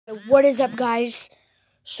What is up, guys?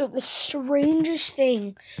 So the strangest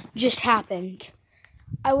thing just happened.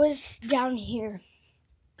 I was down here,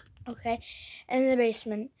 okay, in the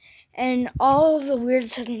basement, and all of the weird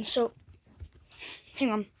sudden. So,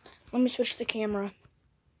 hang on, let me switch the camera.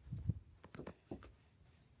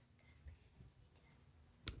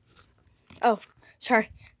 Oh, sorry,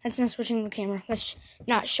 that's not switching the camera. That's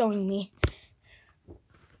not showing me.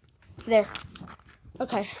 There.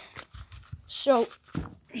 Okay. So.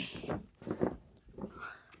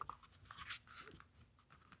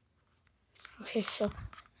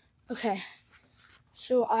 Okay,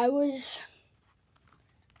 so I was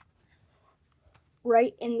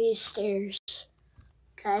right in these stairs,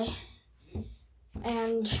 okay?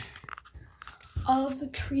 And all of the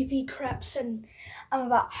creepy creeps, and I'm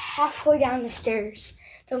about halfway down the stairs.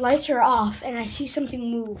 The lights are off, and I see something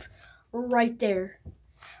move right there.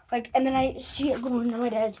 And then I see it going into my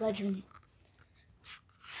dad's bedroom.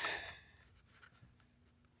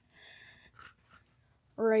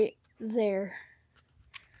 Right there.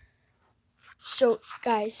 So,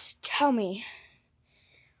 guys, tell me,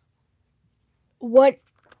 what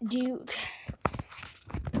do you...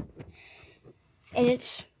 And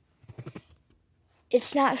it's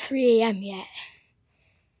not 3 a.m. yet,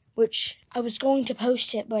 which I was going to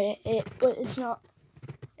post it, but it's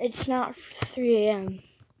not 3 a.m.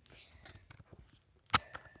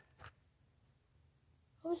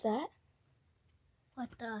 What was that? What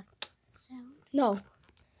the sound?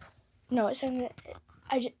 No, it sounded...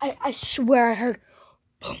 I swear I heard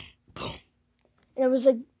boom, boom. And it was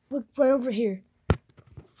like, look, right over here.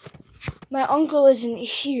 My uncle isn't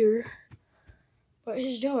here, but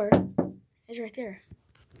his door is right there.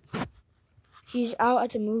 He's out at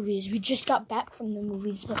the movies. We just got back from the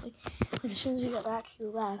movies, but as soon as we got back, he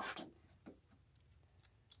left.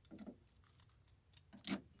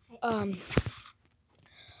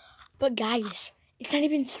 But guys, it's not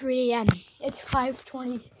even 3 a.m. It's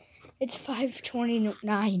 5:20. It's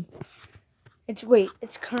 5:29. It's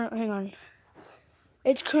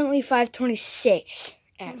currently 5:26,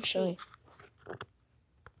 actually.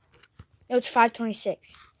 No, it's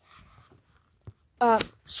 5:26.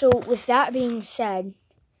 So with that being said,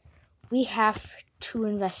 we have to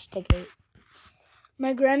investigate.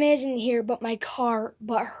 My grandma isn't here, but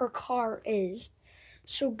her car is.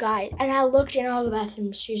 So guys, and I looked in all the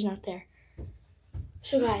bathrooms, she's not there.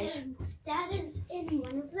 So guys. Dad is in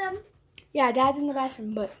one of them? Yeah, Dad's in the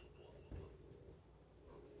bathroom, but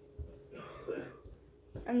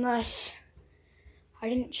unless I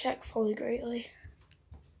didn't check fully greatly.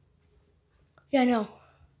 Yeah, no.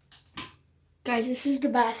 Guys, this is the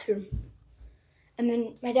bathroom. And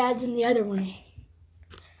then my dad's in the other one.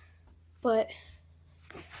 But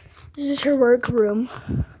this is her work room.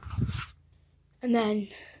 And then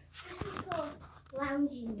This is a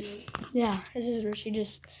lounging room. Yeah, this is where she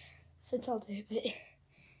just sits all day. But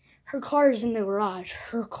her car is in the garage.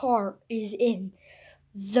 Her car is in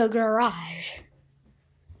the garage.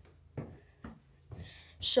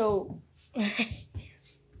 So, do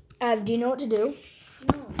you know what to do?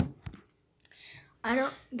 No.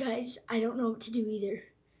 Guys, I don't know what to do either.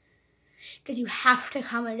 Because you have to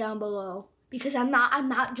comment down below. Because I'm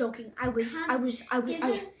not joking.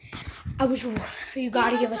 You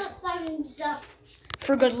gotta give us a thumbs up.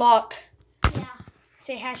 For good luck. Yeah.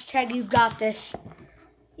 Say hashtag you've got this.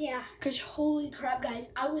 Yeah. Because holy crap,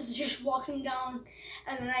 guys, I was just walking down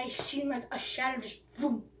and then I seen like a shadow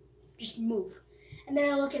just move. And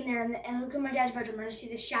then I look in there and I look in my dad's bedroom and I see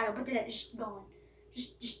this shadow, but then it just gone.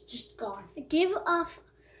 Just gone. Give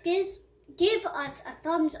us a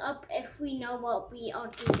thumbs up if we know what we are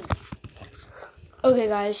doing. Okay,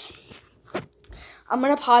 guys. I'm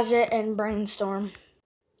going to pause it and brainstorm.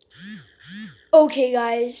 Okay,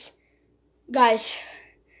 guys. Guys,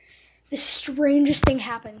 the strangest thing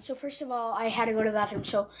happened. So first of all, I had to go to the bathroom.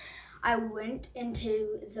 So I went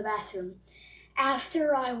into the bathroom.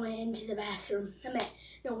 After I went into the bathroom,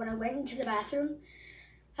 when I went into the bathroom,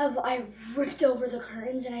 I ripped over the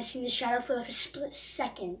curtains and I seen the shadow for like a split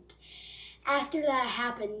second. After that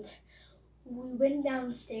happened, we went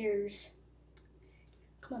downstairs.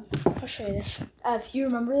 Come on, I'll show you this. If you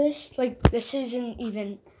remember this, this isn't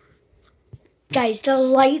even... Guys, the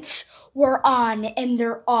lights were on and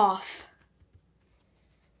they're off.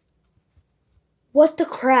 What the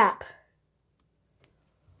crap?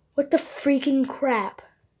 What the freaking crap?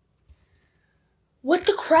 What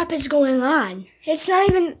the crap is going on? It's not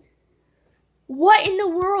even... What in the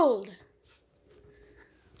world?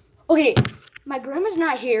 Okay, my grandma's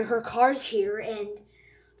not here. Her car's here, and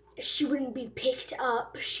she wouldn't be picked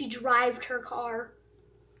up. She drove her car.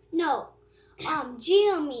 No,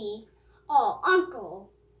 Jimmy,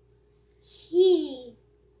 uncle,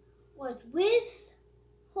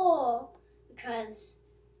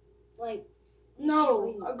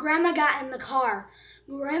 Grandma got in the car.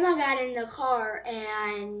 Grandma got in the car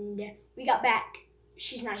and we got back.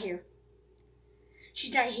 She's not here.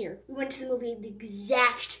 She's not here. We went to the movie at the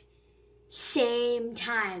exact same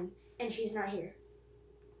time and she's not here.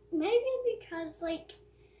 Maybe because, like,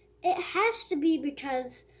 it has to be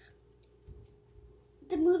because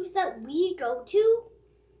the movies that we go to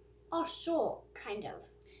are short, kind of.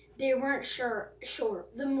 They weren't sure. The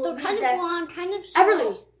They're movies kind that of long, kind of slow.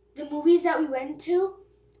 Everly, the movies that we went to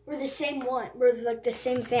were the same one. Were like the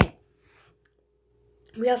same thing.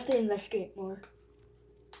 We have to investigate more.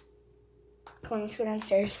 Come on, let's go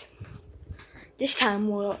downstairs. This time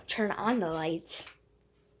we'll turn on the lights.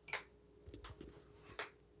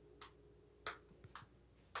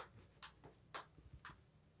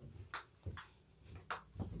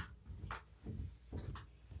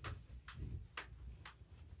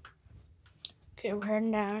 Okay, we're heading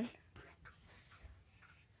down.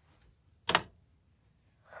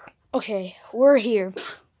 Okay, we're here.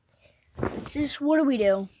 Sis, what do we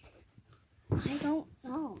do? I don't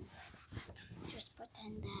know. Just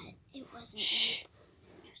pretend that it wasn't. Shh.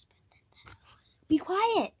 Just pretend that it wasn't. Be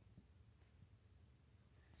quiet.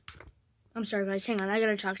 I'm sorry, guys. Hang on. I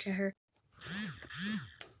gotta talk to her.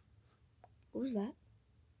 What was that?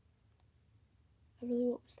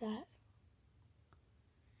 What was that?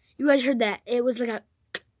 You guys heard that? It was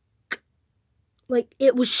like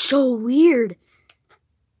it was so weird.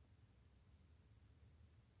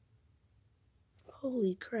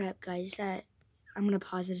 Holy crap, guys. I'm gonna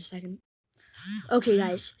pause it a second. Okay,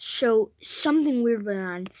 guys. So something weird went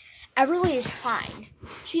on. Everly is fine.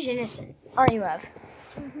 She's innocent. Aren't you, Ev?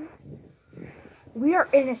 Mm-hmm. We are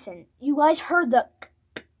innocent. You guys heard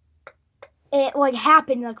it like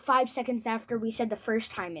happened like 5 seconds after we said the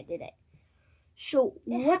first time it did it. So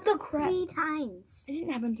what the crap? 3 times. It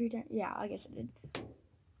didn't happen 3 times. Yeah, I guess it did.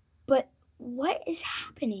 But what is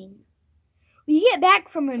happening? We get back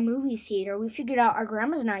from a movie theater. We figured out our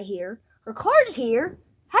grandma's not here. Her car's here.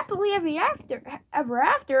 Happily ever after,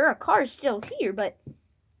 our car's still here, but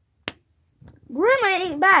grandma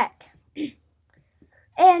ain't back.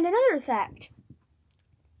 And another fact.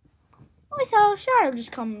 I saw a shadow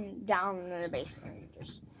just come down in the basement.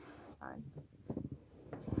 It's fine.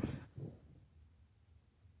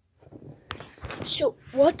 So,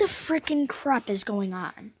 what the freaking crap is going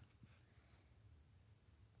on?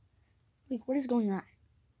 Like, what is going on?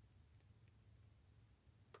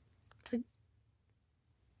 Like,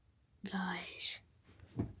 guys.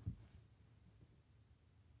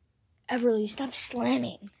 Everly, stop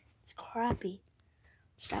slamming. It's crappy.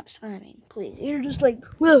 Stop slamming, please. You're just like,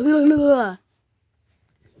 blah, blah, blah.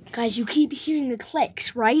 Guys, you keep hearing the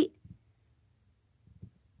clicks, right?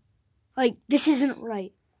 Like, this isn't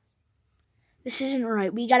right. This isn't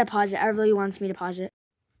right. We gotta pause it. Everly wants me to pause it.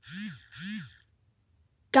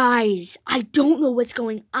 Guys, I don't know what's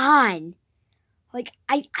going on. Like,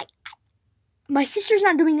 my sister's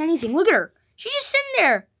not doing anything. Look at her. She's just sitting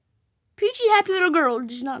there. Peachy, happy little girl,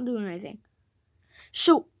 just not doing anything.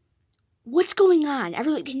 So, what's going on?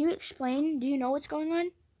 Everly, can you explain? Do you know what's going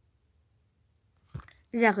on?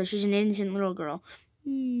 Exactly, she's an innocent little girl.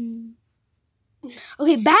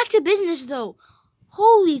 Okay, back to business, though.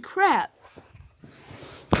 Holy crap.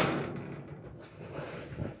 Ow.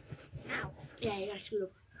 Yeah, you gotta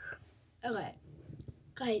scoot over. Okay.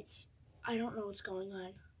 Guys, I don't know what's going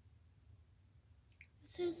on.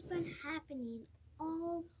 This has been happening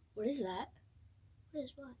all... What is that? What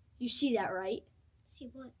is what? You see that, right? See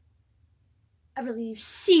what? Everly, you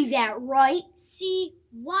see that, right? See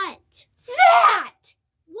what? That!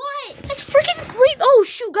 What? That's freaking great. Oh,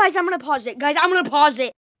 shoot, guys, I'm gonna pause it. Guys, I'm gonna pause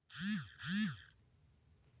it.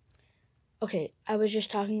 Okay, I was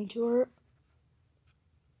just talking to her.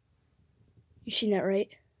 You seen that, right?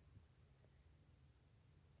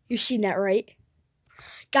 You seen that, right?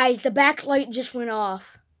 Guys, the back light just went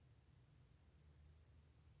off.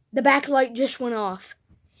 The back light just went off.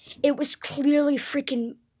 It was clearly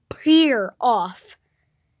freaking clear off.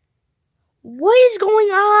 What is going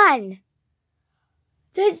on?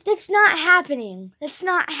 That's not happening. That's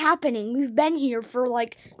not happening. We've been here for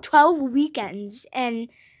like 12 weekends and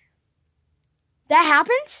that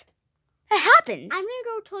happens? That happens. I'm gonna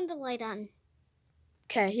go turn the light on.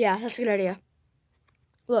 Okay, yeah, that's a good idea.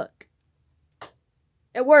 Look.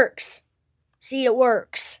 It works. See, it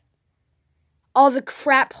works. All the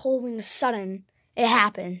crap holding a sudden, it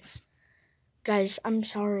happens. Guys, I'm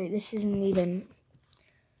sorry. This isn't even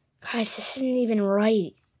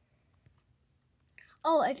right.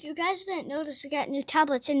 Oh, if you guys didn't notice, we got new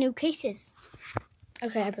tablets and new cases.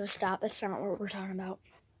 Okay, I better stop. That's not what we're talking about.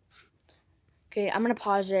 Okay, I'm going to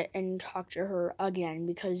pause it and talk to her again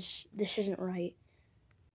because this isn't right.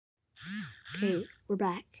 Okay, we're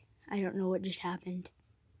back. I don't know what just happened.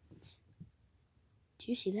 Do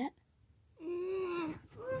you see that?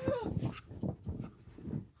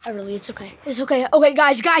 Everly, it's okay. It's okay. Okay,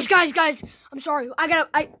 guys. I'm sorry.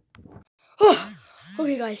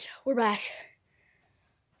 Okay, guys, we're back.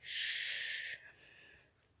 Shh.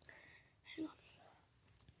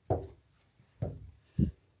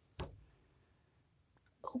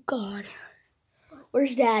 Oh, God.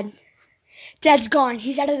 Where's Dad? Dad's gone.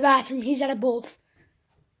 He's out of the bathroom. He's out of both.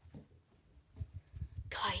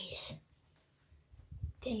 Guys,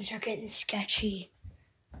 things are getting sketchy.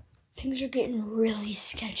 Things are getting really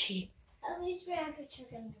sketchy. At least we have a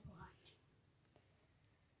chicken to watch.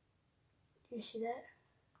 Do you see that?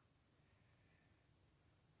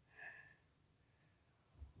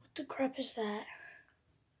 What the crap is that?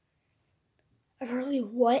 Everly,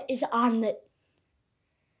 what is on the...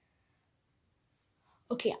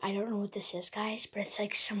 Okay, I don't know what this is, guys, but it's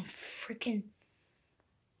like some freaking...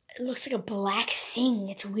 It looks like a black thing.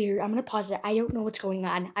 It's weird. I'm going to pause it. I don't know what's going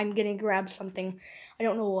on. I'm going to grab something. I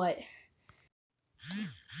don't know what. I know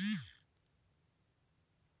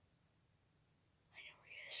where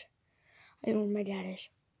he is. I know where my dad is.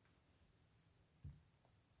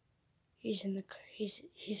 He's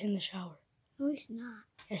in the shower. No, he's not.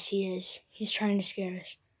 Yes, he is. He's trying to scare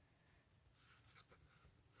us.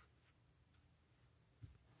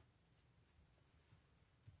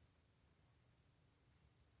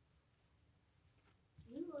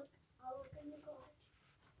 You look. I'll look in the garage.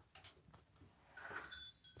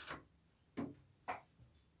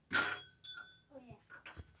 Oh, yeah.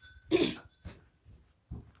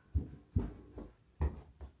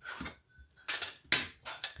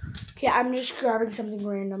 Okay, I'm just grabbing something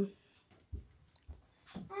random.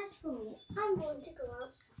 As for me, I'm going to go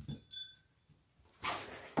outside.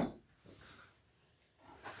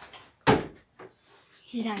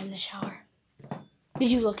 He's not in the shower.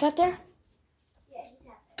 Did you look out there? Yeah, he's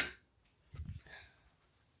out there.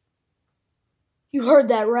 You heard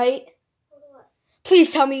that, right? What?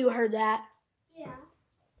 Please tell me you heard that. Yeah.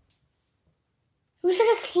 It was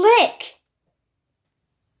like a click.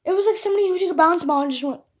 It was like somebody who took a bounce ball and just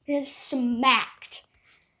went and smacked.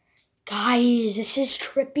 Guys, this is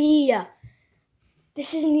trippy.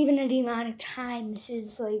 This isn't even a demonic time. This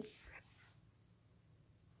is like...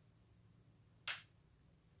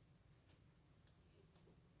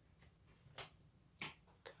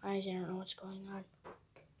 Guys, I don't know what's going on.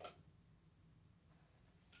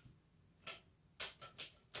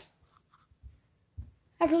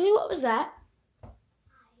 Everly, what was that?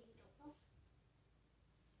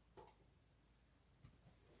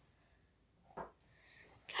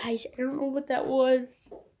 Guys, I don't know what that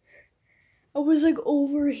was. I was like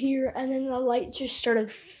over here and then the light just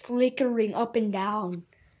started flickering up and down.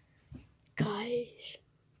 Guys.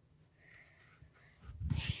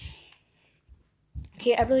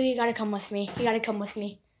 Okay, Everly, you gotta come with me. You gotta come with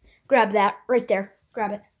me. Grab that right there.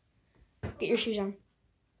 Grab it. Get your shoes on.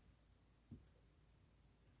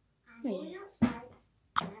 I'm going outside.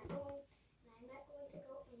 I'm not going to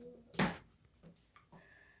go anywhere else.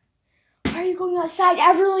 Why are you going outside,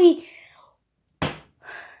 Everly?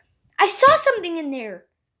 I saw something in there.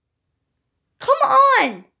 Come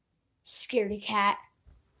on, scaredy cat.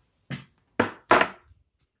 I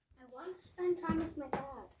want to spend time with my dad.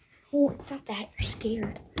 Oh, it's not that. You're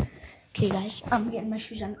scared. Okay, guys, I'm getting my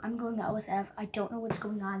shoes on. I'm going out with Ev. I don't know what's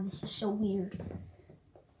going on. This is so weird.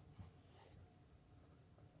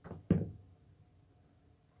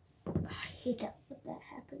 I hate that when that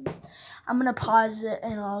happens. I'm going to pause it,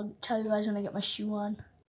 and I'll tell you guys when I get my shoe on.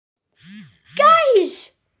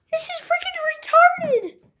 Guys! This is freaking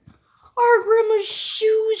retarded! Our grandma's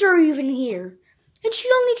shoes are even here. And she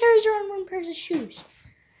only carries around one pair of shoes.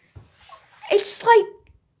 It's like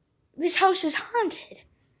this house is haunted.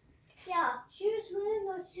 Yeah, she was wearing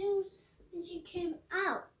those shoes when she came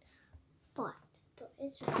out. But there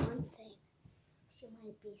is one thing. She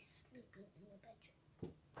might be sleeping in the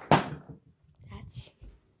bedroom. That's...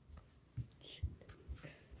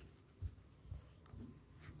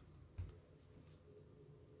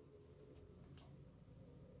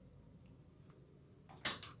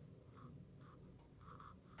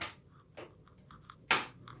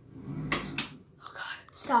 Oh God,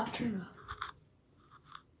 stop, turn it off.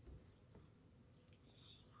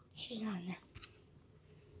 She's not in there.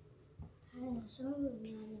 I don't know, some of them not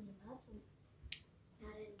in the bathroom.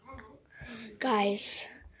 Not in that. Guys.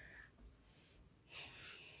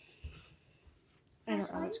 I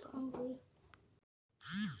don't know what's going on.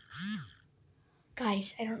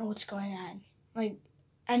 Guys, I don't know what's going on. Like,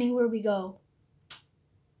 anywhere we go.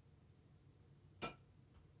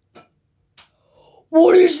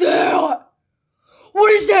 What is that?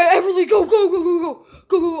 What is that? Everly, go, go, go, go, go,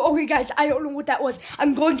 go, go, go. Okay, guys, I don't know what that was.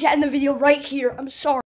 I'm going to end the video right here. I'm sorry.